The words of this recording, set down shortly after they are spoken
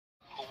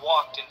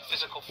walked in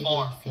physical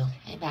form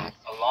back.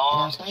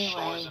 along the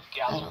shores of I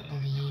Galilee,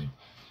 don't believe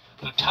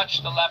who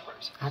touched the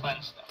lepers and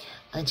cleansed them,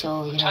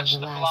 until who touched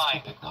the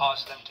blind and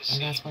caused them to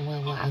see,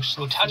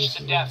 who touched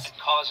the deaf and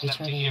caused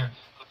them to hear,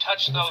 who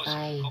touched those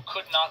who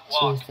could not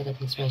walk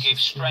and gave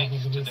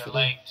strength to their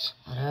legs.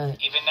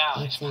 Even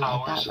now his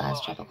power is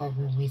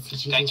flowing.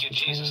 Thank you,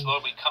 Jesus.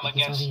 Lord, we come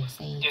against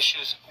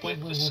issues with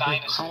the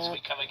sinuses. We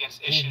come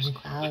against issues with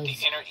the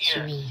inner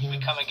ear. We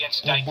come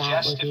against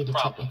digestive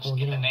problems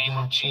in the name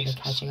of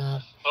Jesus.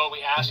 Lord, we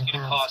ask you to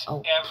cause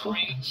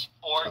every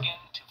organ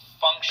to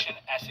function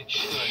as it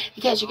should.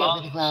 Because you got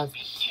in the clouds. Be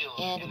healed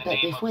And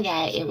but before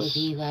that, it would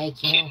be like,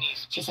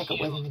 just like it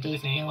was in the days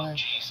of Noah,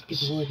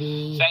 people would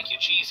be. Thank you,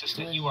 Jesus,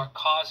 that you are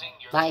causing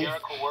your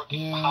miracle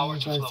working power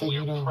to flow. We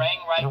are praying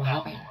right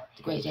now, Lord,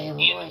 the great day of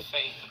the in Lord.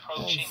 faith,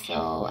 approaching And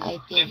so I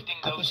think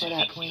up until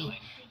that point,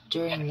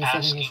 during the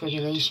 7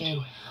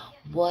 tribulation,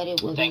 what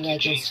it will be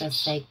like is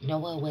just like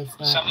Noah was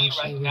not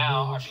actually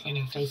removed from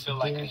the face of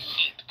the earth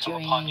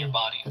during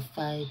the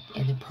flood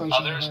and the purging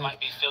of others might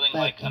be feeling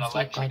like an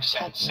electric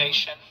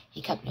sensation.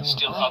 He kept Noah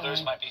Still on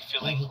others might be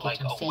feeling like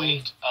a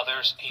weight,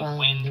 others a from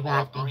wind the or a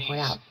wrath being poured breeze.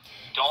 out.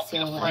 Don't So be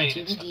I afraid, do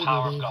it's the indeed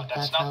power believe of God. that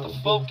That's that's how not it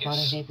the will be with modern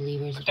focus, day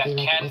believers. but that It will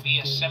be like it can was be in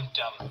a the days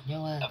symptom of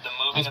Noah. of the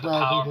moving As of the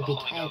well, power we of will the be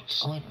Holy kept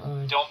Ghost. on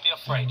earth. Don't be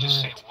afraid,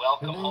 just say,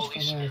 welcome, removed Holy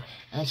from Spirit. earth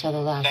until the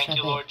last Thank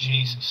trumpet. you, Lord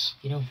Jesus.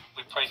 You know,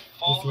 We pray we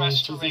full see Jesus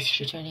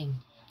restoration returning.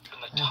 from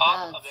the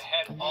top of the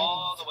head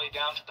all the way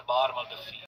down to the bottom of the feet.